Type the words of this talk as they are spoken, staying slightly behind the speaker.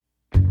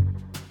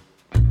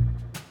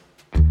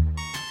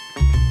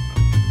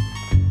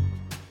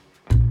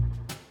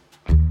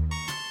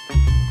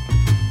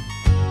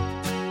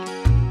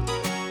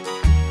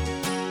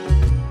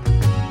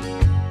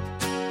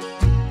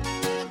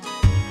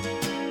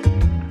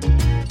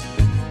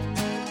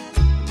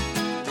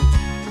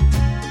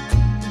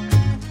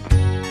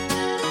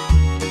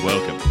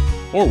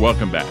or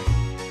welcome back.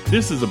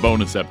 This is a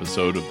bonus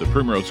episode of the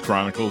Primrose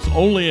Chronicles,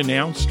 only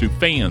announced to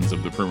fans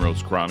of the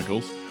Primrose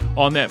Chronicles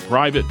on that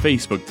private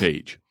Facebook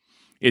page.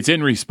 It's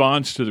in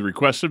response to the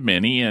request of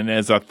many and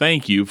as a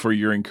thank you for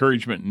your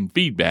encouragement and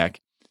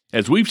feedback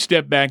as we've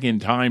stepped back in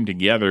time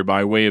together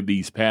by way of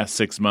these past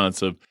 6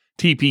 months of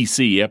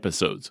TPC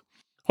episodes.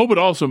 Hope it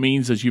also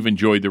means that you've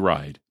enjoyed the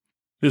ride.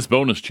 This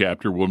bonus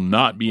chapter will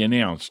not be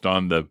announced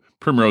on the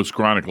Primrose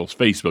Chronicles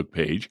Facebook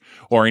page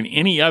or in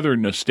any other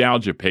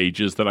nostalgia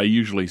pages that I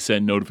usually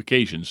send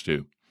notifications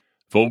to.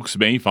 Folks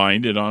may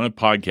find it on a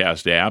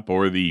podcast app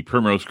or the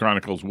Primrose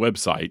Chronicles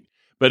website,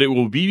 but it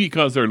will be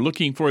because they're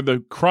looking for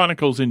the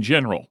Chronicles in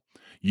general.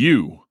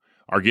 You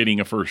are getting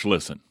a first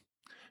listen.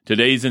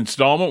 Today's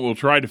installment will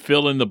try to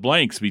fill in the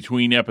blanks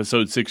between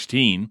episode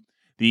 16,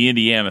 the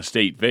Indiana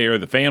State Fair,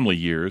 the family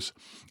years,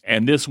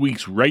 and this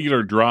week's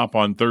regular drop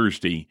on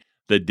Thursday,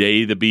 the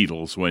day the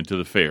Beatles went to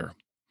the fair.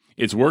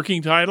 Its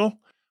working title?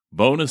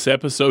 Bonus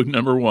episode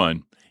number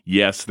 1.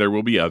 Yes, there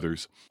will be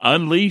others.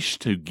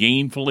 Unleashed to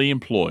Gainfully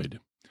Employed.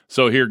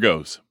 So here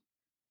goes.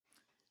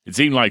 It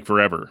seemed like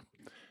forever.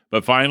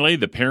 But finally,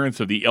 the parents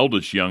of the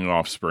eldest young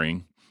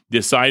offspring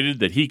decided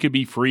that he could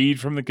be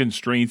freed from the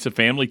constraints of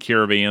family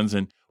caravans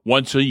and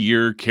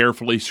once-a-year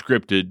carefully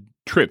scripted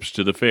trips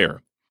to the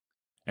fair.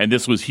 And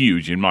this was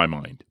huge in my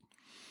mind.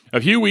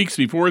 A few weeks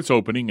before its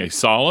opening, a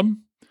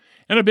solemn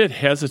and a bit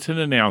hesitant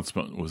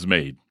announcement was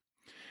made.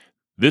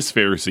 This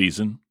fair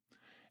season,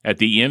 at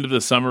the end of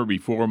the summer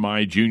before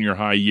my junior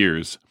high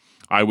years,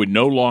 I would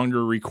no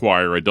longer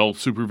require adult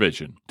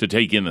supervision to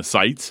take in the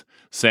sights,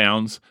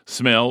 sounds,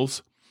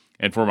 smells,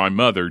 and for my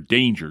mother,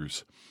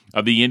 dangers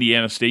of the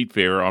Indiana State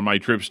Fair on my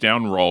trips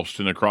down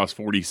Ralston across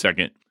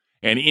 42nd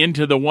and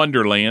into the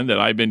wonderland that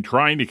I've been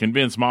trying to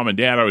convince Mom and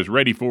Dad I was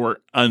ready for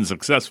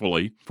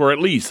unsuccessfully for at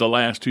least the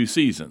last 2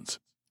 seasons.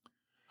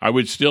 I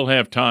would still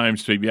have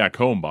times to be back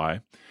home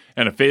by,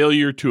 and a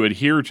failure to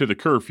adhere to the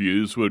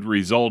curfews would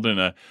result in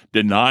a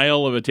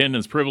denial of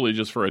attendance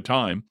privileges for a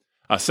time.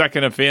 A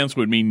second offense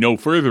would mean no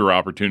further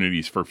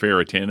opportunities for fair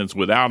attendance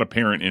without a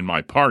parent in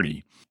my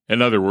party.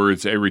 In other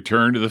words, a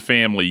return to the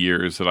family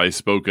years that I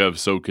spoke of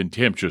so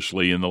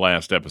contemptuously in the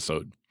last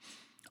episode.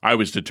 I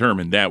was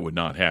determined that would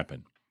not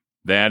happen.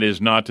 That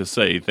is not to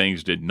say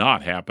things did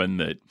not happen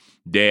that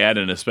Dad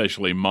and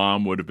especially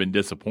Mom would have been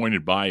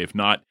disappointed by, if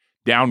not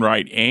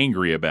downright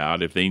angry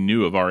about, if they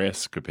knew of our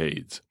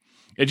escapades.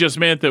 It just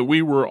meant that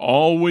we were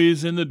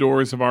always in the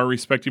doors of our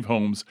respective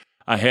homes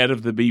ahead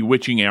of the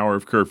bewitching hour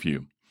of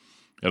curfew.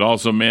 It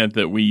also meant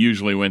that we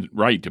usually went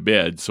right to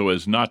bed so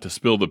as not to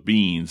spill the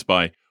beans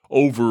by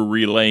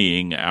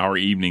over-relaying our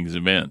evening's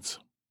events.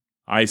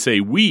 I say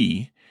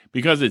we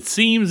because it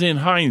seems in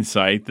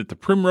hindsight that the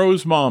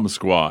Primrose Mom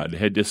Squad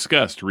had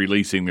discussed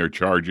releasing their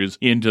charges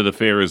into the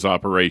fair's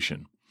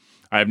operation.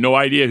 I have no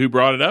idea who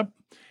brought it up,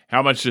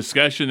 how much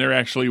discussion there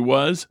actually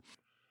was,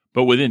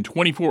 but within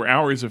 24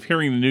 hours of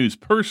hearing the news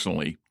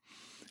personally,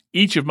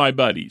 each of my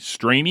buddies,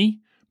 Straney,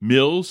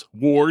 Mills,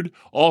 Ward,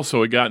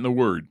 also had gotten the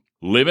word.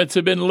 Limits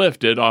have been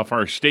lifted off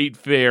our state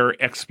fair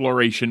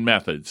exploration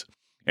methods,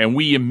 and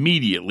we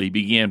immediately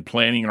began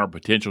planning our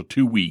potential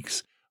 2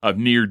 weeks of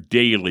near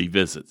daily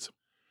visits.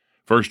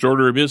 First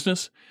order of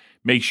business,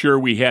 make sure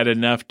we had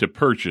enough to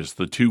purchase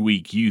the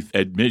 2-week youth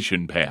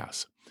admission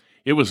pass.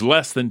 It was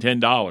less than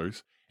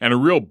 $10, and a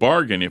real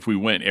bargain if we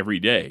went every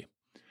day.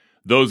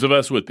 Those of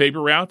us with paper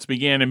routes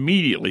began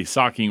immediately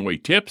socking away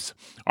tips,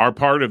 our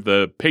part of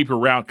the paper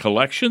route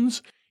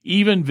collections,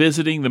 even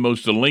visiting the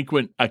most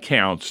delinquent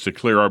accounts to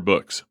clear our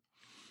books.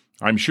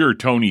 I'm sure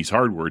Tony's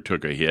hardware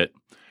took a hit.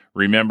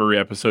 Remember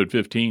episode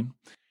 15?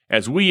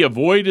 As we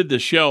avoided the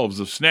shelves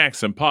of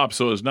snacks and pops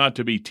so as not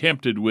to be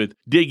tempted with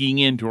digging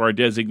into our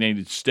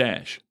designated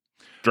stash.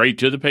 Straight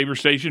to the paper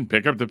station,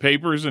 pick up the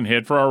papers, and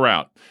head for our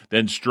route.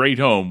 Then straight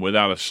home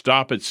without a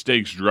stop at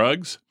Stig's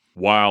Drugs,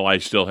 while I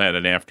still had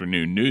an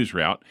afternoon news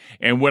route.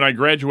 And when I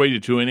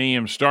graduated to an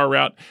AM Star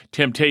route,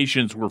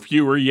 temptations were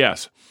fewer,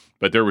 yes,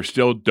 but there were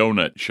still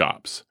donut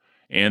shops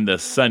and the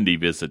Sunday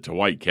visit to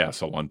White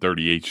Castle on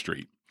 38th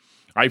Street.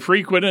 I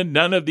frequented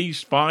none of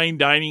these fine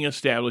dining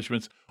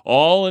establishments,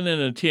 all in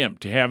an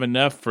attempt to have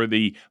enough for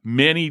the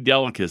many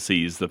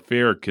delicacies the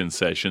fair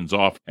concessions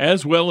offer,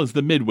 as well as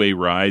the midway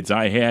rides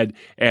I had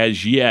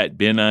as yet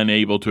been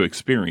unable to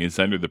experience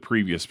under the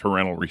previous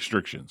parental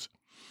restrictions.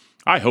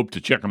 I hoped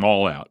to check them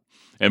all out,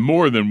 and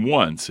more than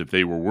once if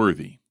they were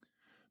worthy.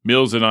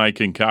 Mills and I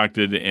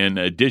concocted an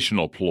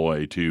additional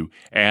ploy to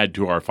add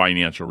to our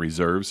financial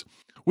reserves.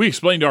 We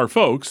explained to our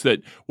folks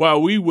that while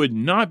we would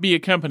not be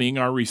accompanying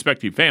our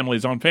respective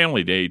families on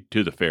Family Day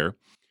to the fair,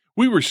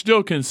 we were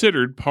still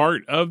considered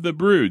part of the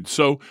brood,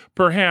 so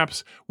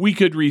perhaps we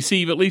could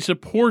receive at least a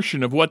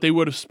portion of what they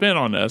would have spent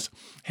on us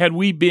had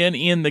we been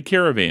in the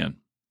caravan.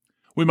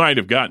 We might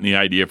have gotten the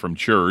idea from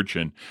church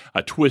and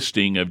a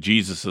twisting of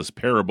Jesus'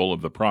 parable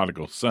of the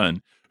prodigal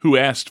son who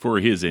asked for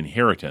his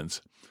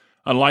inheritance.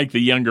 Unlike the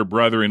younger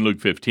brother in Luke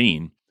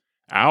 15,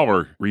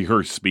 our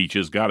rehearsed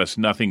speeches got us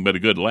nothing but a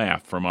good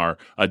laugh from our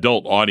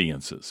adult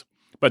audiences,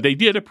 but they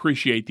did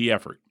appreciate the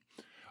effort.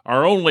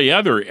 Our only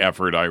other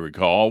effort, I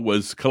recall,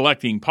 was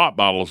collecting pop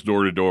bottles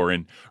door to door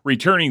and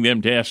returning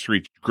them to S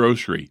Street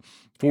Grocery,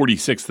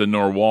 46th and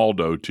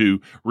Norwaldo,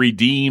 to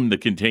redeem the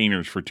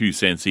containers for 2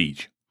 cents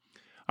each.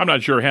 I'm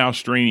not sure how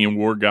Straney and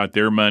Ward got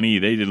their money.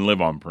 They didn't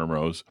live on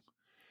Primrose.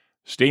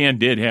 Stan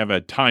did have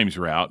a Times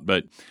route,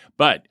 but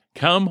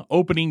come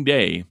opening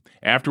day,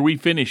 after we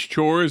finished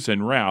chores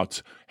and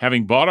routes,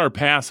 having bought our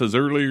passes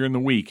earlier in the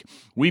week,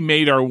 we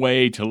made our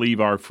way to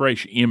leave our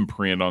fresh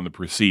imprint on the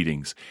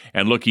proceedings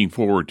and looking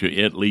forward to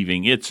it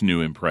leaving its new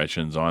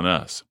impressions on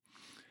us.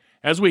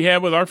 As we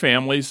have with our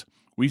families,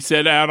 we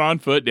set out on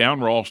foot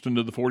down Ralston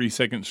to the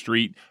 42nd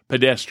Street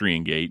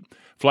pedestrian gate,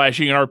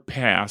 flashing our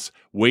pass,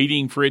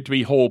 waiting for it to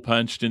be hole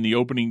punched in the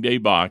opening day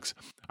box.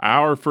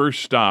 Our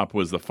first stop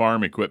was the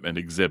farm equipment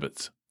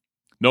exhibits.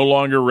 No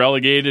longer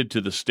relegated to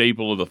the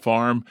staple of the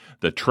farm,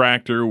 the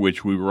tractor,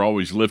 which we were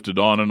always lifted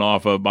on and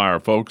off of by our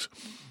folks,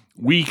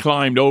 we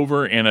climbed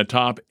over and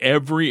atop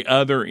every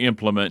other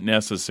implement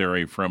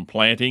necessary from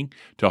planting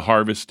to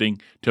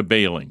harvesting to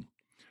baling.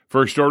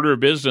 First order of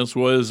business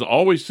was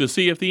always to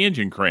see if the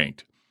engine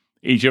cranked.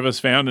 Each of us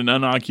found an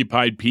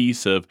unoccupied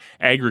piece of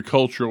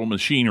agricultural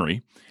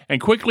machinery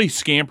and quickly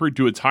scampered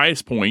to its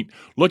highest point,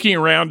 looking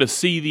around to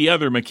see the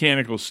other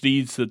mechanical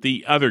steeds that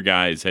the other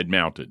guys had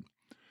mounted.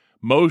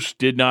 Most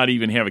did not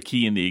even have a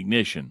key in the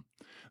ignition.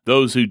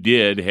 Those who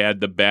did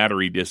had the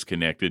battery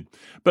disconnected.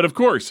 But of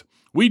course,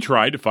 we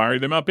tried to fire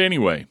them up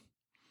anyway.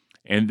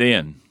 And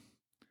then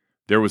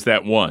there was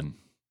that one.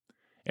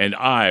 And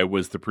I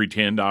was the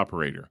pretend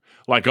operator.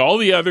 Like all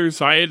the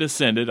others I had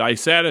ascended, I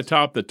sat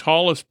atop the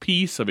tallest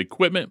piece of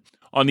equipment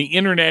on the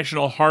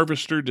International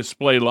Harvester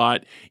display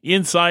lot,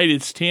 inside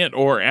its tent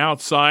or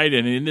outside,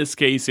 and in this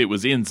case it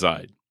was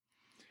inside.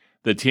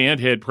 The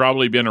tent had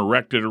probably been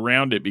erected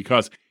around it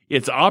because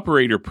its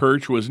operator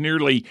perch was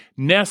nearly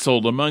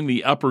nestled among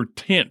the upper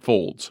tent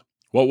folds.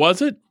 What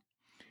was it?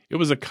 It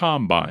was a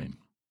combine.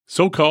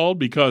 So called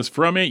because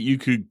from it you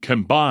could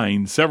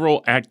combine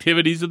several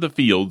activities of the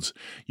fields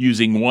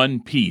using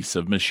one piece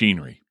of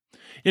machinery.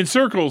 In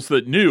circles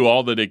that knew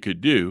all that it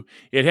could do,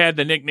 it had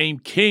the nickname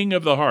King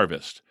of the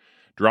Harvest.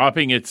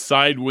 Dropping its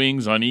side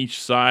wings on each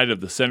side of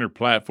the center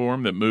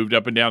platform that moved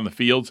up and down the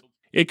fields,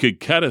 it could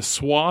cut a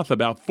swath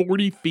about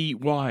 40 feet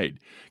wide,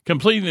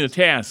 completing the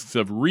tasks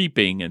of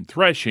reaping and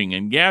threshing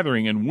and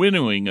gathering and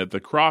winnowing of the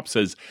crops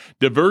as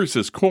diverse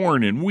as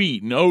corn and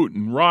wheat and oat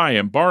and rye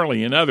and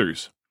barley and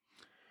others.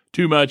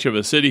 Too much of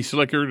a city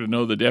slicker to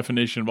know the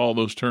definition of all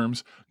those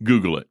terms?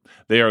 Google it.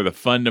 They are the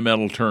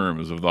fundamental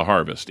terms of the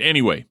harvest.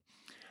 Anyway,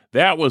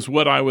 that was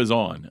what I was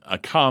on, a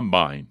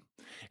combine.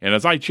 And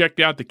as I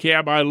checked out the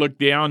cab, I looked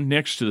down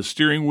next to the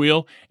steering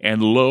wheel,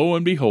 and lo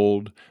and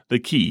behold, the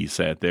key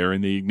sat there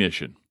in the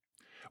ignition.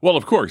 Well,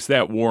 of course,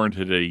 that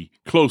warranted a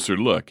closer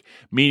look,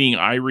 meaning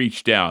I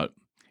reached out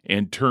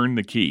and turned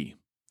the key.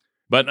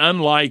 But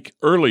unlike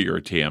earlier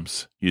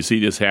attempts, you see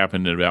this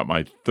happened in about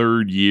my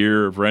 3rd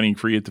year of running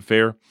free at the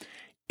fair,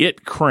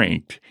 it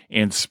cranked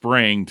and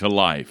sprang to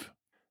life.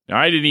 Now,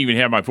 I didn't even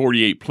have my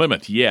 48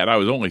 Plymouth yet. I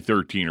was only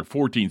 13 or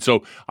 14,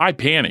 so I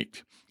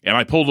panicked, and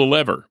I pulled a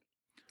lever.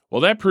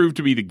 Well, that proved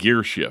to be the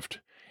gear shift,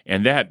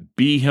 and that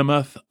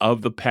behemoth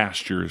of the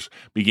pastures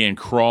began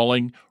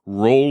crawling,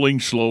 rolling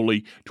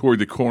slowly toward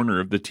the corner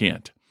of the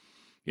tent.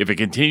 If it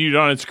continued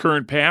on its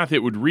current path,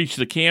 it would reach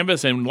the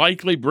canvas and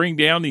likely bring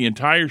down the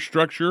entire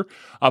structure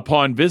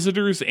upon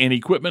visitors and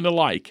equipment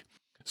alike.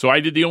 So I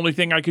did the only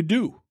thing I could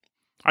do.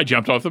 I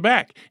jumped off the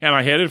back, and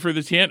I headed for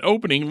the tent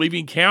opening,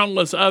 leaving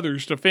countless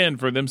others to fend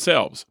for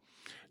themselves.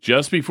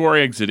 Just before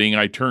exiting,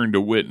 I turned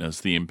to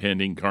witness the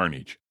impending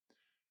carnage.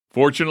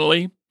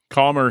 Fortunately,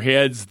 calmer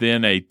heads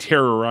than a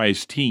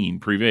terrorized teen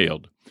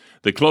prevailed.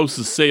 The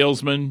closest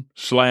salesman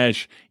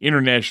 /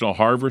 International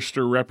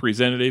Harvester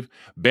representative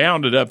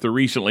bounded up the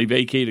recently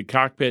vacated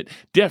cockpit,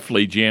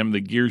 deftly jammed the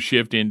gear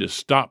shift into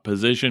stop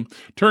position,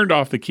 turned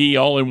off the key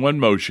all in one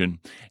motion,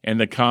 and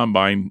the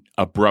combine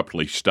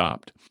abruptly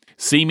stopped,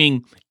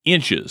 seeming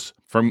inches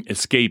from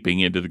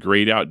escaping into the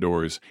great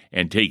outdoors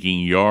and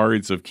taking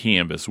yards of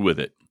canvas with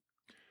it.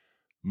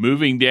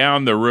 Moving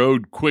down the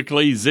road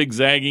quickly,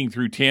 zigzagging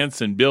through tents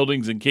and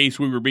buildings in case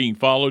we were being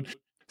followed,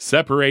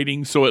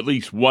 separating so at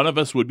least one of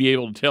us would be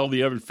able to tell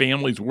the other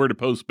families where to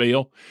post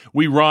bail,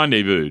 we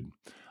rendezvoused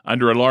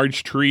under a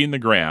large tree in the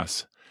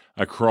grass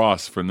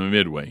across from the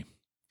midway.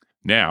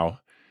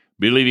 Now,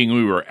 believing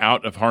we were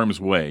out of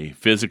harm's way,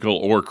 physical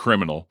or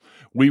criminal,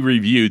 we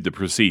reviewed the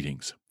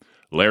proceedings.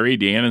 Larry,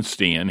 Dan, and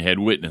Stan had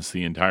witnessed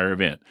the entire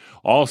event.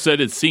 All said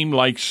it seemed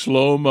like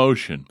slow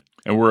motion,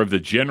 and were of the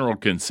general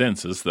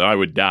consensus that I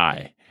would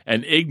die,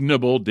 an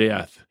ignoble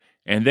death,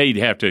 and they'd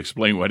have to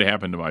explain what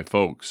happened to my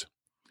folks.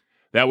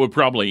 That would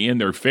probably end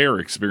their fair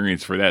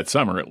experience for that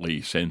summer at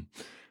least, and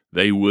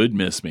they would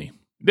miss me.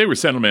 They were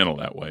sentimental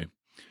that way.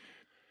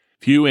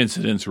 Few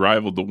incidents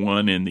rivaled the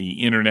one in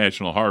the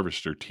International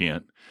Harvester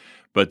tent,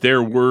 but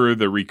there were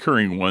the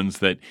recurring ones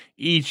that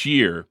each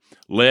year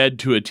led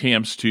to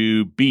attempts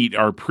to beat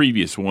our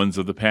previous ones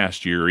of the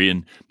past year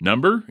in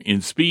number,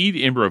 in speed,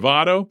 in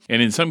bravado,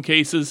 and in some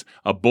cases,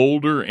 a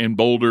bolder and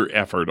bolder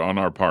effort on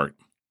our part.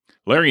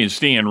 Larry and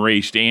Stan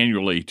raced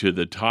annually to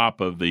the top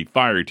of the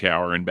fire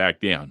tower and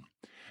back down.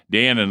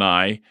 Dan and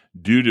I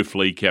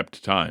dutifully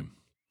kept time.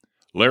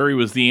 Larry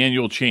was the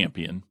annual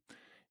champion,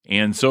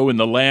 and so in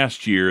the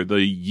last year,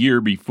 the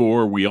year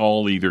before, we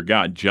all either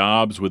got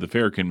jobs with the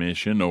Fair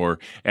Commission or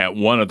at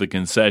one of the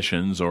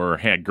concessions or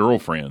had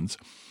girlfriends.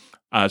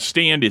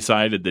 Stan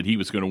decided that he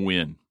was going to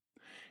win.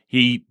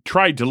 He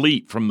tried to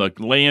leap from the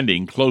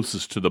landing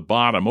closest to the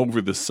bottom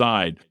over the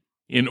side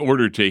in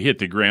order to hit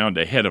the ground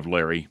ahead of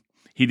Larry.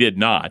 He did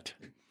not.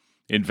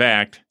 In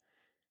fact,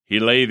 he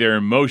lay there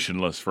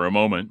motionless for a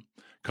moment,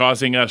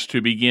 causing us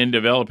to begin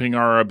developing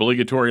our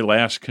obligatory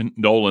last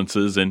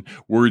condolences and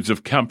words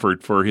of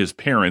comfort for his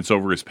parents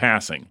over his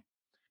passing.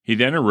 He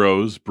then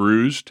arose,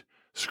 bruised,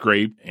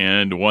 scraped,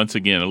 and once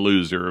again a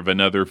loser of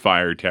another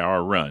fire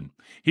tower run.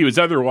 He was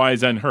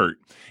otherwise unhurt,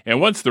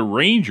 and once the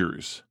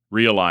Rangers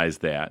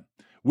realized that,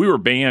 we were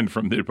banned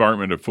from the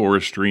Department of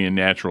Forestry and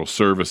Natural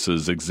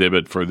Services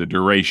exhibit for the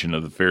duration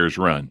of the fair's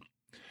run.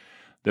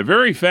 The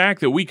very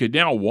fact that we could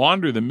now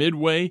wander the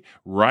Midway,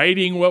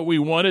 riding what we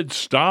wanted,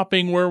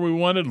 stopping where we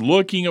wanted,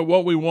 looking at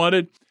what we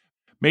wanted,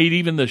 made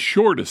even the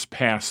shortest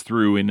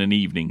pass-through in an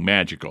evening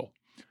magical.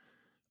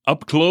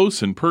 Up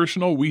close and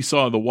personal, we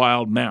saw the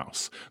wild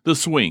mouse, the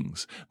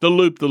swings, the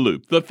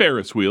loop-the-loop, the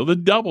Ferris wheel, the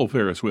double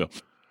Ferris wheel,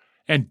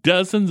 and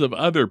dozens of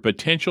other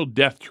potential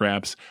death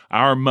traps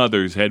our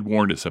mothers had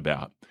warned us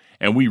about,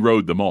 and we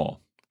rode them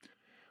all.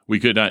 We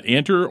could not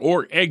enter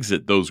or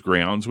exit those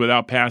grounds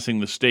without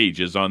passing the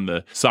stages on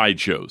the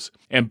sideshows,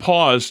 and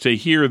pause to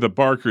hear the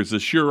barkers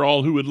assure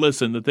all who would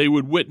listen that they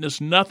would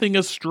witness nothing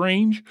as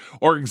strange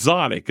or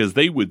exotic as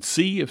they would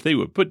see if they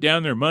would put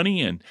down their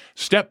money and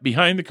step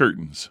behind the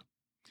curtains.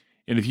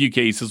 In a few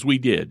cases we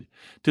did,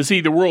 to see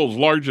the world's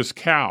largest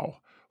cow,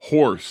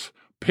 horse,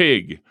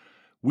 pig.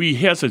 We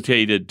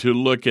hesitated to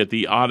look at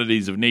the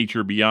oddities of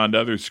nature beyond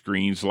other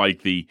screens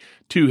like the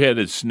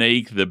two-headed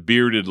snake, the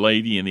bearded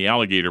lady, and the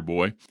alligator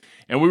boy,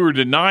 and we were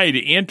denied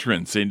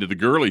entrance into the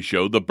girly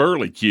show, the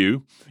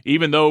Burlicue,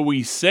 even though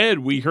we said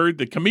we heard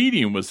the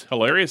comedian was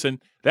hilarious,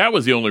 and that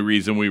was the only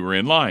reason we were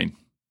in line.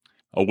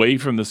 Away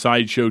from the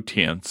sideshow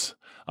tents,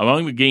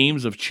 among the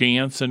games of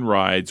chance and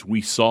rides,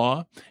 we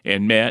saw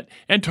and met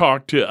and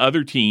talked to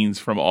other teens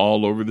from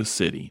all over the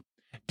city.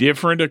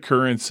 Different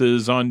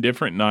occurrences on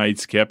different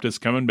nights kept us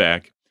coming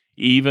back,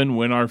 even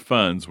when our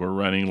funds were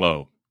running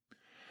low.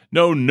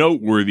 No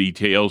noteworthy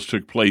tales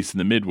took place in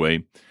the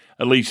Midway,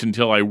 at least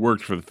until I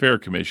worked for the Fair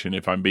Commission,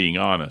 if I'm being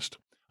honest.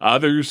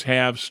 Others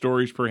have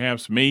stories,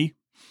 perhaps. Me,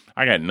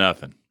 I got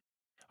nothing.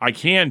 I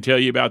can tell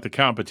you about the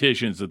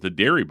competitions at the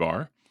Dairy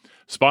Bar.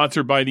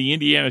 Sponsored by the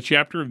Indiana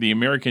chapter of the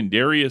American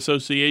Dairy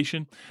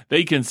Association,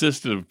 they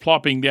consisted of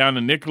plopping down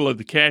a nickel at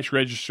the cash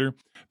register,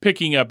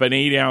 picking up an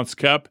 8-ounce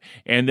cup,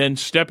 and then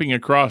stepping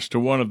across to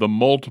one of the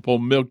multiple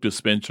milk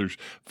dispensers,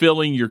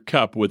 filling your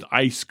cup with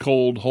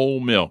ice-cold whole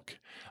milk.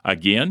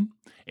 Again,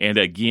 and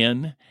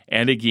again,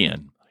 and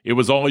again. It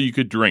was all you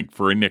could drink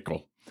for a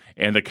nickel,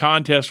 and the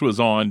contest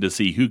was on to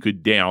see who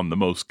could down the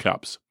most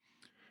cups.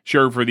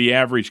 Sure, for the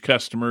average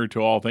customer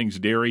to all things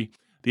dairy,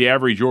 the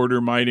average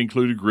order might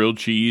include a grilled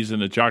cheese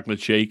and a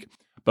chocolate shake,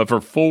 but for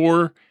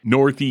 4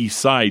 Northeast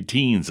Side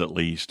teens at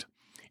least,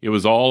 it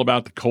was all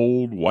about the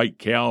cold white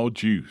cow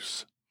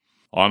juice.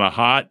 On a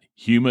hot,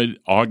 humid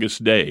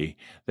August day,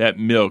 that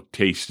milk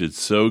tasted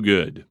so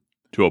good,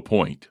 to a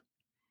point.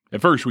 At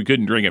first, we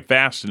couldn't drink it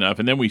fast enough,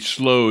 and then we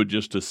slowed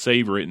just to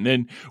savor it, and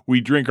then we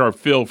drink our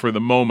fill for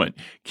the moment,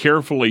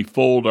 carefully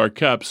fold our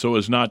cup so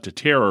as not to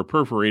tear or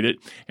perforate it,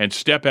 and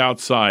step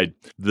outside,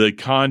 the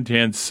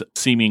contents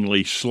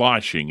seemingly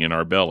sloshing in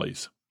our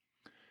bellies.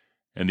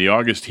 And the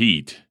August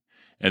heat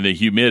and the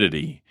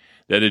humidity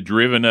that had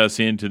driven us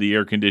into the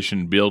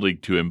air-conditioned building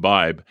to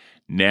imbibe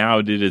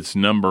now did its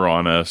number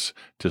on us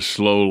to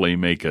slowly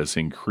make us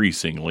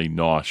increasingly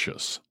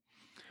nauseous.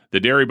 The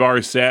dairy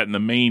bar sat in the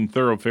main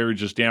thoroughfare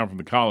just down from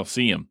the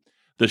Coliseum.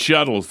 The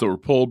shuttles that were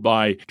pulled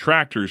by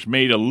tractors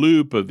made a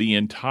loop of the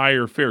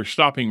entire fair,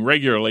 stopping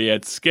regularly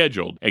at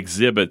scheduled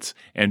exhibits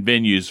and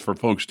venues for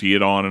folks to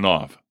get on and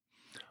off.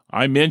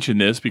 I mention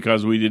this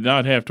because we did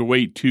not have to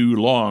wait too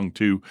long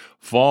to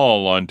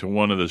fall onto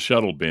one of the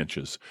shuttle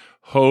benches,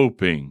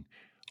 hoping,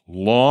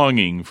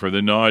 longing for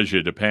the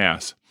nausea to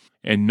pass,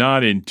 and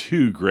not in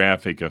too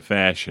graphic a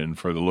fashion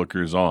for the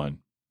lookers-on.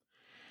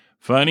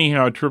 Funny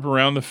how a trip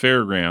around the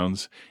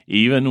fairgrounds,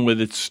 even with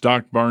its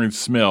stock barn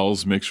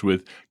smells mixed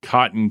with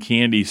cotton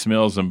candy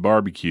smells and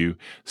barbecue,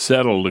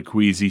 settled a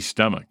queasy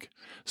stomach.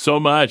 So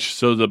much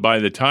so that by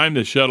the time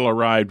the shuttle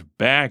arrived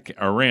back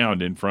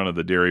around in front of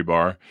the dairy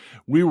bar,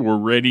 we were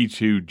ready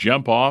to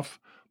jump off,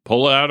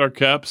 pull out our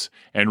cups,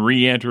 and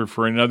re-enter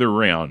for another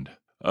round.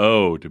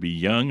 Oh, to be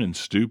young and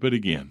stupid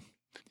again.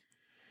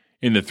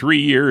 In the 3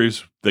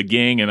 years the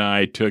gang and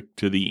I took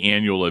to the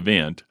annual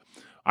event,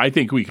 I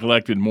think we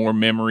collected more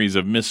memories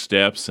of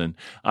missteps and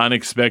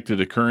unexpected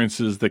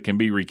occurrences that can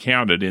be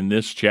recounted in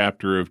this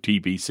chapter of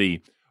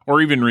TPC,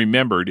 or even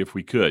remembered if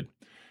we could.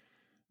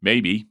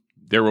 Maybe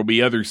there will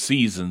be other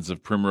seasons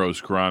of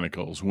Primrose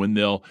Chronicles when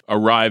they'll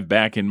arrive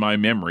back in my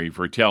memory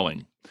for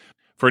telling.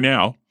 For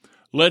now,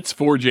 Let's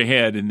forge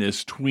ahead in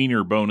this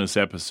tweener bonus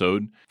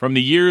episode from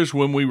the years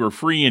when we were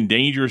free and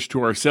dangerous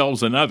to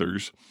ourselves and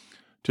others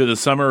to the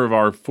summer of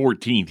our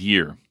 14th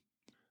year.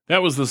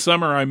 That was the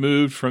summer I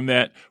moved from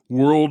that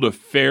world of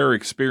fair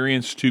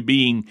experience to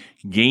being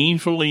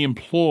gainfully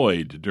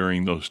employed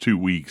during those 2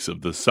 weeks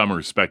of the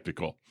summer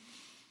spectacle.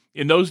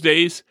 In those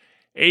days,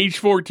 age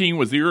 14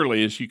 was the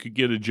earliest you could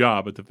get a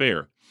job at the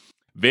fair.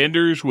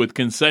 Vendors with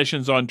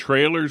concessions on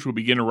trailers would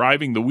begin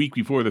arriving the week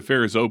before the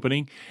fair's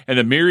opening, and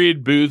the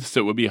myriad booths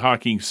that would be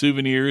hawking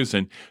souvenirs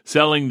and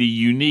selling the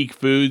unique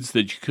foods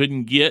that you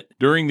couldn't get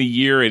during the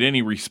year at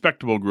any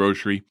respectable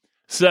grocery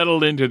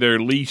settled into their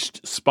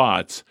leased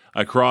spots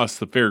across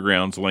the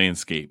fairgrounds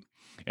landscape.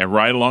 And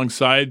right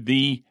alongside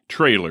the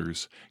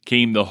trailers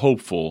came the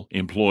hopeful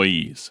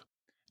employees.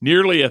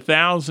 Nearly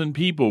 1,000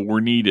 people were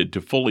needed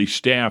to fully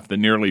staff the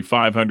nearly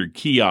 500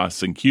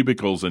 kiosks and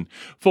cubicles and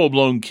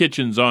full-blown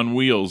kitchens on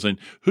wheels, and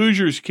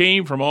Hoosiers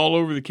came from all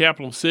over the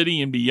capital city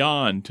and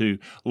beyond to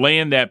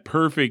land that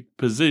perfect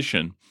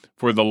position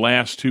for the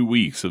last 2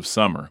 weeks of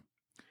summer.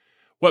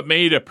 What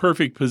made a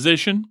perfect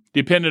position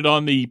depended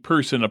on the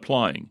person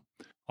applying.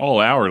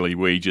 All hourly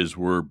wages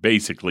were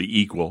basically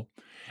equal.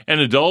 An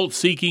adult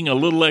seeking a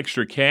little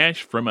extra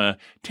cash from a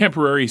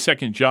temporary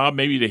second job,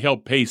 maybe to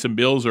help pay some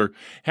bills or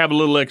have a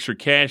little extra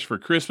cash for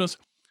Christmas,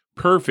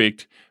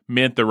 perfect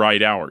meant the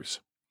right hours.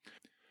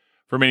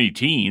 For many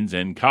teens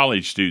and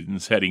college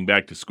students heading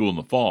back to school in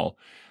the fall,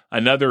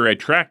 another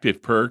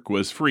attractive perk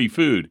was free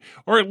food,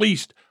 or at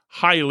least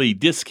highly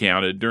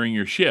discounted during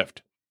your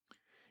shift.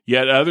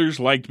 Yet others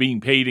liked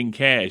being paid in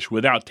cash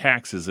without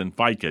taxes and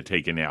FICA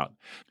taken out.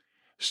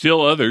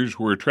 Still others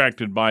were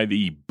attracted by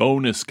the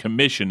bonus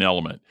commission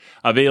element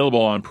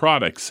available on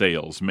product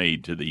sales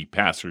made to the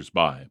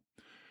passers-by.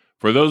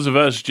 For those of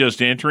us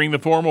just entering the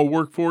formal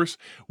workforce,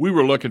 we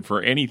were looking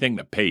for anything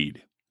that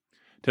paid.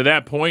 To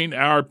that point,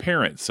 our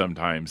parents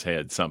sometimes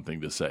had something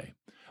to say.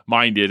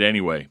 Mine did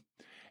anyway.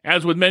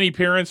 As with many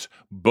parents,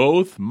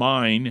 both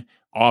mine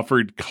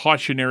offered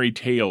cautionary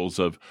tales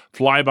of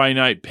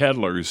fly-by-night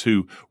peddlers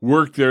who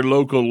worked their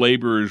local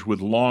laborers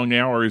with long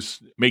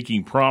hours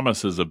making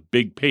promises of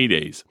big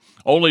paydays,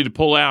 only to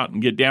pull out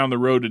and get down the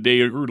road a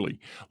day early,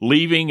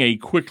 leaving a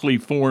quickly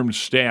formed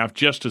staff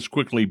just as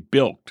quickly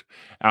bilked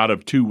out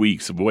of 2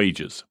 weeks of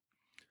wages.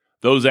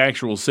 Those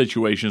actual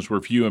situations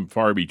were few and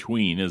far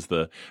between as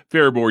the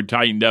Fair Board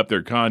tightened up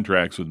their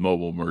contracts with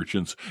mobile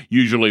merchants,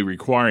 usually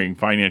requiring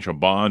financial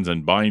bonds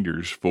and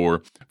binders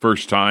for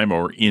first-time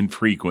or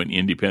infrequent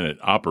independent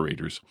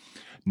operators.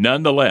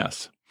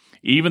 Nonetheless,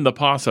 even the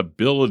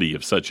possibility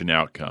of such an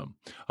outcome,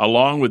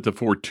 along with the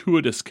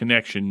fortuitous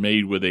connection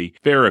made with a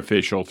fair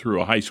official through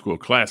a high school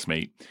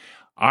classmate,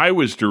 I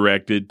was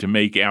directed to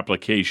make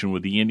application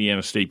with the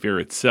Indiana State Fair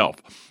itself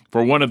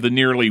for one of the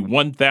nearly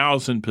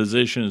 1,000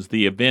 positions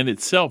the event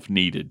itself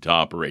needed to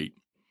operate.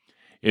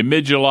 In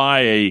mid-July,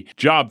 a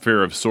job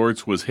fair of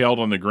sorts was held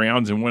on the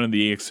grounds in one of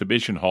the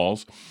exhibition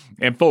halls,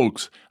 and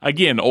folks,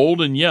 again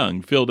old and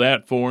young, filled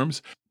out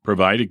forms,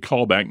 provided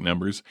callback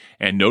numbers,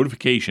 and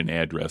notification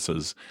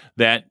addresses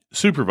that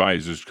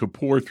supervisors could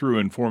pour through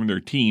and form their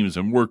teams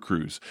and work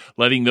crews,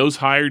 letting those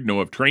hired know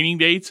of training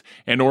dates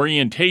and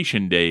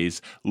orientation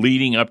days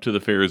leading up to the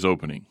fair's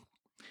opening.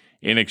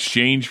 In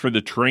exchange for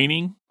the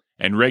training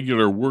and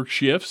regular work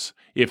shifts,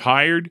 if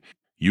hired,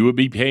 you would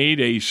be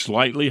paid a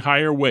slightly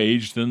higher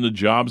wage than the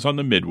jobs on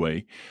the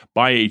Midway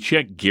by a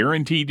check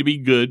guaranteed to be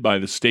good by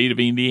the state of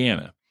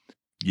Indiana.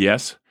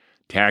 Yes,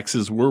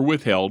 taxes were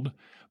withheld,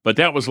 but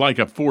that was like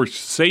a forced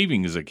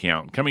savings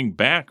account coming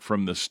back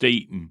from the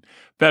state and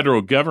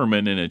federal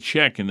government in a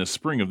check in the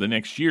spring of the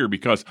next year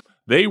because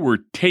they were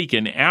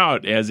taken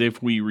out as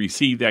if we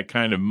received that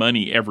kind of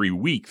money every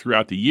week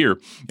throughout the year,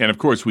 and of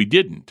course we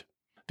didn't.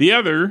 The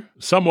other,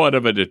 somewhat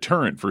of a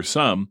deterrent for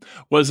some,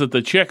 was that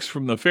the checks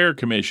from the Fair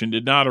Commission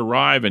did not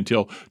arrive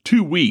until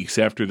 2 weeks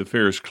after the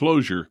fair's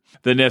closure,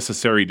 the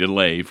necessary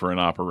delay for an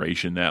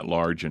operation that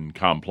large and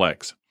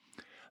complex.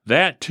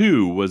 That,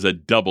 too, was a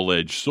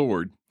double-edged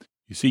sword.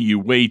 You see, you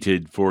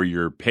waited for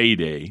your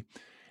payday,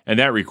 and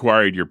that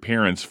required your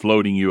parents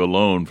floating you a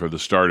loan for the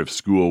start of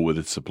school with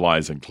its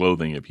supplies and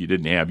clothing if you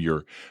didn't have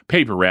your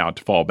paper route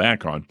to fall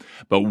back on.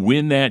 But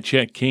when that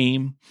check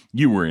came,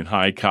 you were in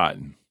high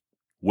cotton.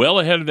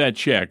 Well ahead of that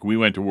check, we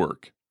went to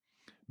work.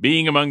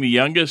 Being among the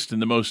youngest and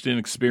the most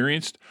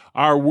inexperienced,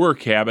 our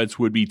work habits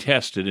would be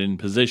tested in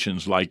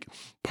positions like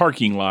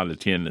parking lot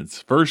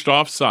attendants, first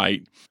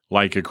off-site,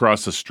 like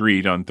across the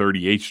street on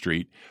 38th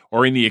Street,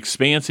 or in the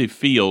expansive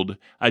field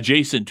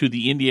adjacent to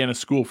the Indiana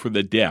School for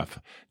the Deaf,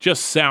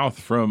 just south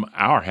from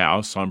our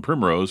house on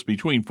Primrose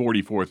between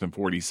 44th and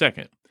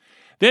 42nd.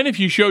 Then if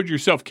you showed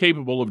yourself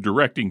capable of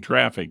directing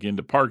traffic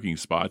into parking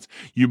spots,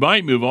 you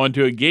might move on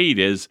to a gate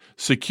as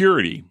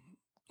security.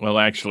 Well,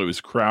 actually, it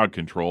was crowd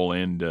control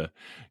and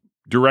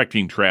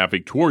directing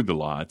traffic toward the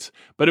lots,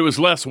 but it was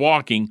less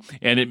walking,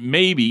 and it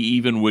maybe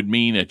even would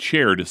mean a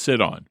chair to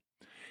sit on.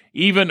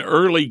 Even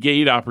early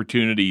gate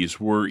opportunities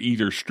were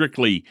either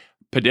strictly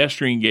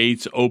pedestrian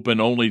gates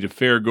open only to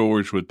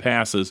fairgoers with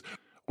passes,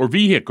 or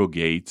vehicle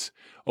gates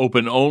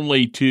open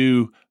only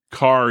to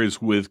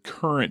cars with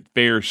current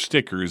fair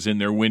stickers in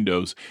their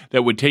windows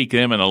that would take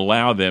them and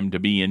allow them to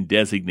be in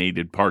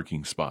designated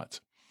parking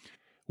spots.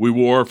 We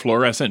wore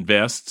fluorescent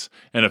vests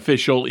and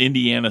official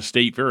Indiana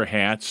State Fair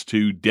hats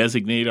to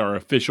designate our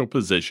official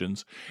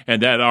positions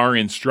and that our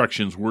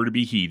instructions were to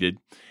be heeded,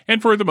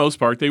 and for the most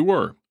part they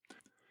were.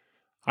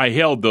 I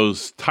held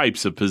those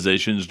types of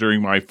positions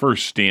during my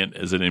first stint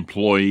as an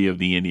employee of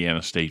the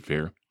Indiana State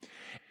Fair.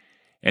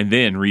 And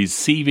then,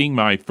 receiving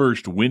my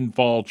first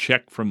windfall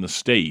check from the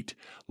state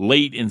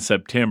late in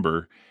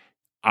September,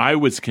 I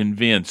was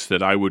convinced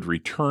that I would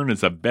return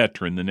as a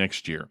veteran the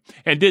next year,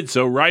 and did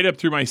so right up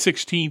through my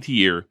 16th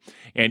year,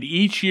 and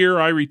each year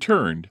I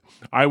returned,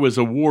 I was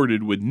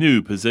awarded with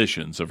new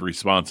positions of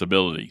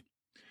responsibility.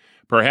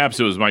 Perhaps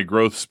it was my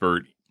growth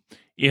spurt,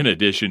 in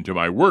addition to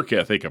my work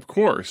ethic, of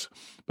course,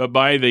 but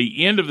by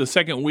the end of the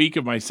second week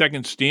of my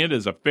second stint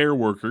as a fair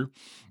worker,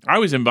 I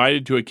was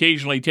invited to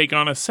occasionally take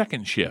on a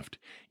second shift,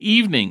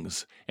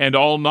 evenings and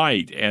all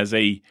night as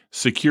a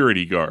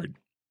security guard.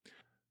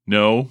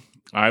 No,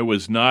 I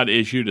was not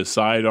issued a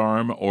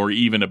sidearm or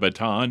even a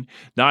baton,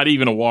 not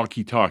even a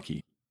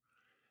walkie-talkie.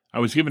 I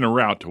was given a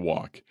route to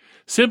walk,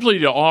 simply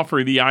to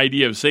offer the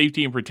idea of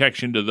safety and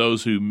protection to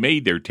those who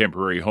made their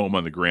temporary home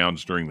on the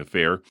grounds during the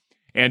fair,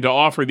 and to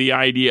offer the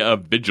idea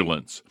of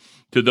vigilance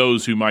to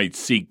those who might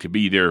seek to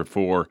be there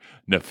for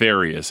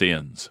nefarious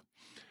ends.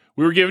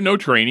 We were given no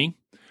training,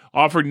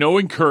 offered no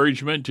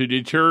encouragement to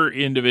deter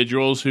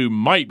individuals who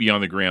might be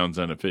on the grounds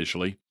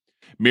unofficially,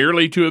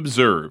 merely to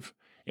observe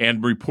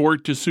and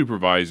report to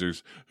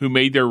supervisors who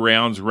made their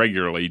rounds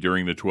regularly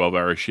during the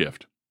 12-hour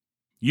shift.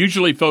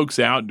 Usually folks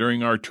out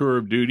during our tour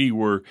of duty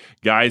were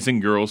guys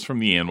and girls from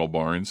the animal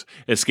barns,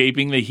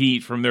 escaping the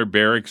heat from their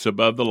barracks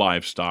above the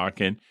livestock,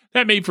 and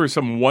that made for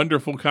some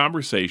wonderful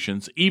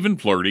conversations, even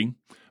flirting,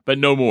 but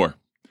no more.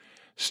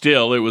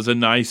 Still, it was a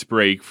nice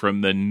break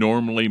from the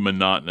normally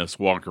monotonous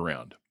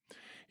walk-around.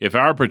 If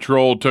our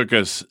patrol took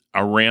us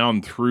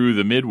around through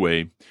the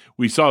midway,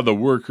 we saw the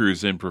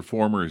workers and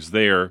performers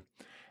there,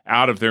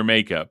 out of their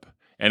makeup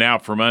and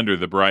out from under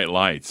the bright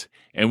lights,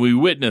 and we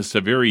witnessed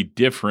a very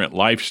different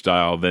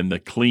lifestyle than the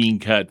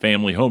clean-cut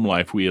family home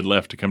life we had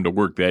left to come to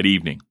work that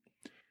evening.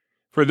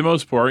 For the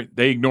most part,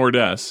 they ignored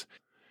us,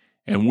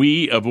 and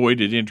we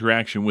avoided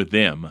interaction with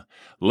them,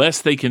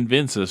 lest they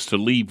convince us to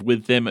leave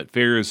with them at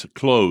fair's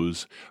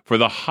close, for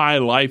the high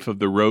life of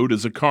the road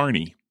is a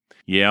carny.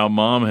 Yeah,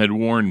 Mom had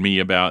warned me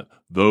about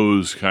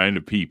those kind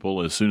of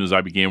people as soon as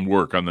I began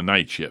work on the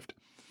night shift.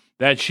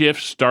 That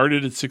shift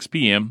started at 6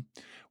 p.m.,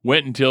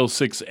 went until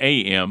 6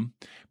 a.m.,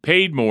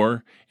 paid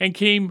more, and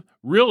came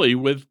really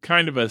with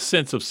kind of a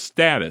sense of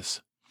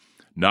status.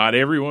 Not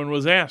everyone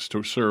was asked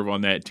to serve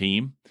on that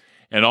team,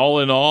 and all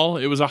in all,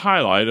 it was a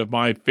highlight of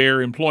my fair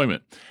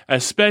employment,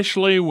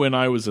 especially when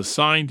I was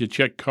assigned to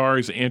check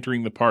cars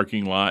entering the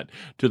parking lot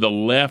to the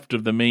left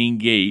of the main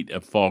gate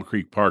of Fall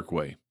Creek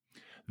Parkway.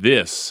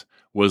 This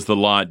was the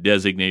lot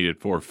designated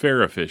for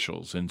fair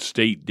officials and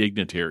state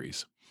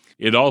dignitaries.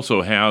 It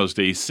also housed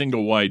a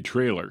single-wide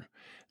trailer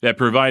that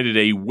provided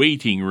a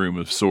waiting room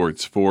of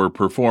sorts for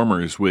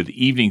performers with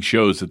evening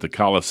shows at the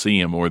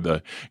Coliseum or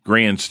the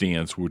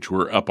grandstands, which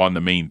were up on the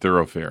main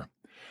thoroughfare.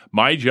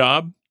 My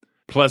job?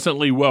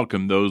 Pleasantly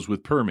welcomed those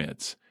with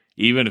permits,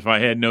 even if I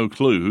had no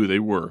clue who they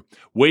were,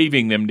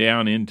 waving them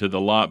down into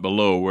the lot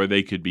below where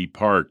they could be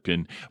parked,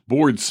 and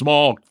board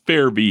small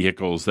fair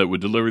vehicles that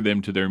would deliver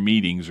them to their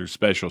meetings or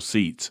special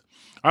seats.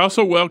 I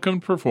also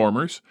welcomed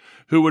performers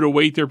who would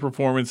await their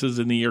performances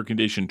in the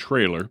air-conditioned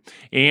trailer,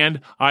 and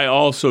I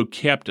also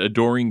kept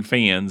adoring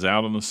fans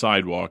out on the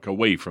sidewalk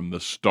away from the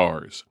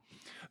stars.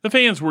 The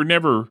fans were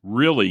never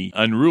really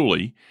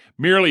unruly,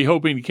 merely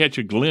hoping to catch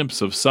a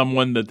glimpse of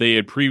someone that they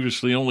had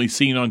previously only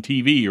seen on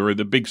TV or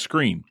the big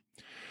screen.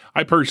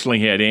 I personally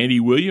had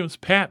Andy Williams,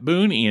 Pat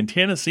Boone, and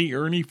Tennessee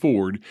Ernie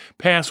Ford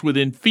pass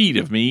within feet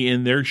of me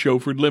in their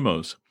chauffeured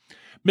limos.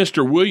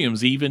 Mr.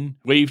 Williams even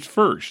waved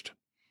first.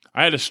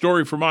 I had a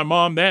story for my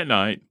mom that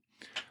night.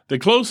 The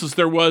closest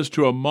there was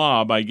to a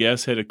mob, I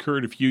guess, had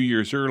occurred a few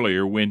years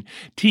earlier when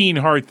teen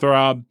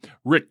heartthrob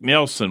Rick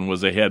Nelson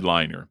was a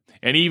headliner,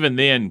 and even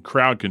then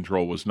crowd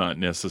control was not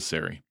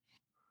necessary.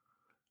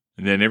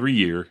 And then every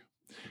year,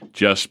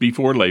 just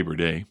before Labor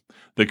Day,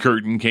 the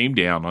curtain came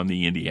down on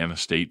the Indiana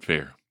State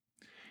Fair.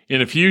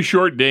 In a few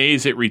short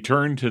days, it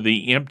returned to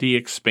the empty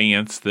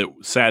expanse that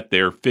sat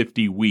there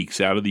 50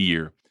 weeks out of the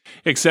year,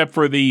 except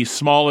for the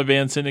small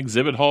events in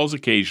exhibit halls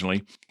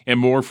occasionally, and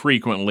more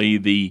frequently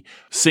the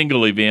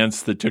single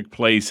events that took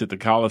place at the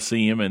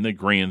Coliseum and the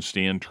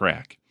grandstand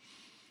track.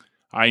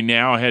 I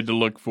now had to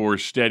look for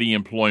steady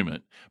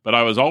employment, but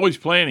I was always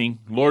planning,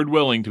 Lord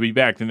willing, to be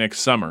back the next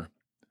summer.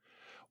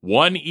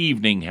 One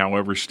evening,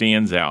 however,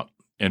 stands out,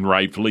 and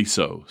rightfully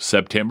so,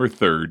 September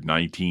 3rd,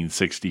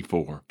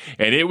 1964.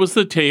 And it was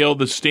the tale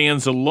that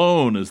stands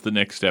alone as the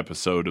next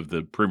episode of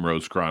the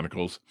Primrose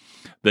Chronicles,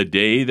 the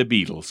day the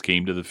Beatles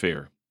came to the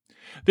fair.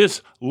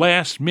 This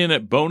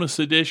last-minute bonus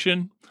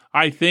edition,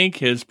 I think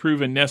has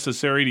proven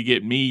necessary to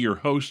get me, your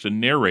host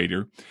and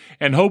narrator,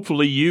 and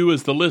hopefully you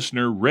as the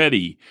listener,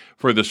 ready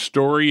for the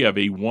story of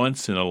a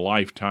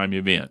once-in-a-lifetime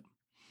event.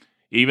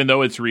 Even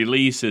though its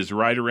release is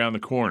right around the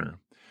corner,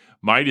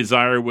 my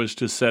desire was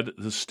to set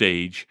the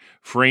stage,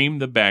 frame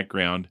the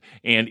background,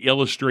 and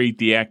illustrate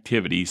the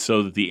activity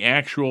so that the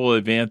actual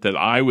event that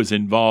I was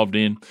involved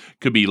in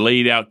could be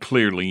laid out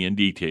clearly in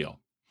detail.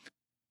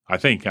 I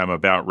think I'm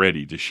about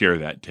ready to share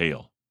that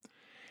tale.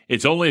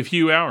 It's only a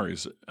few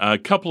hours, a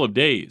couple of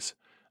days,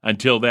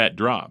 until that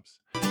drops.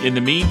 In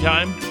the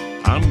meantime,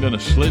 I'm going to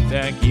slip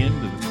back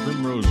into the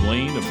Primrose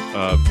Lane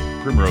of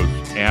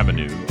Primrose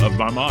Avenue of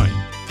my mind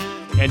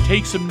and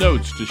take some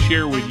notes to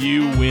share with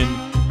you when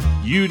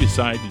you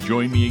decide to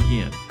join me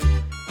again.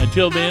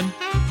 Until then,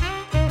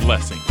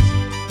 blessings.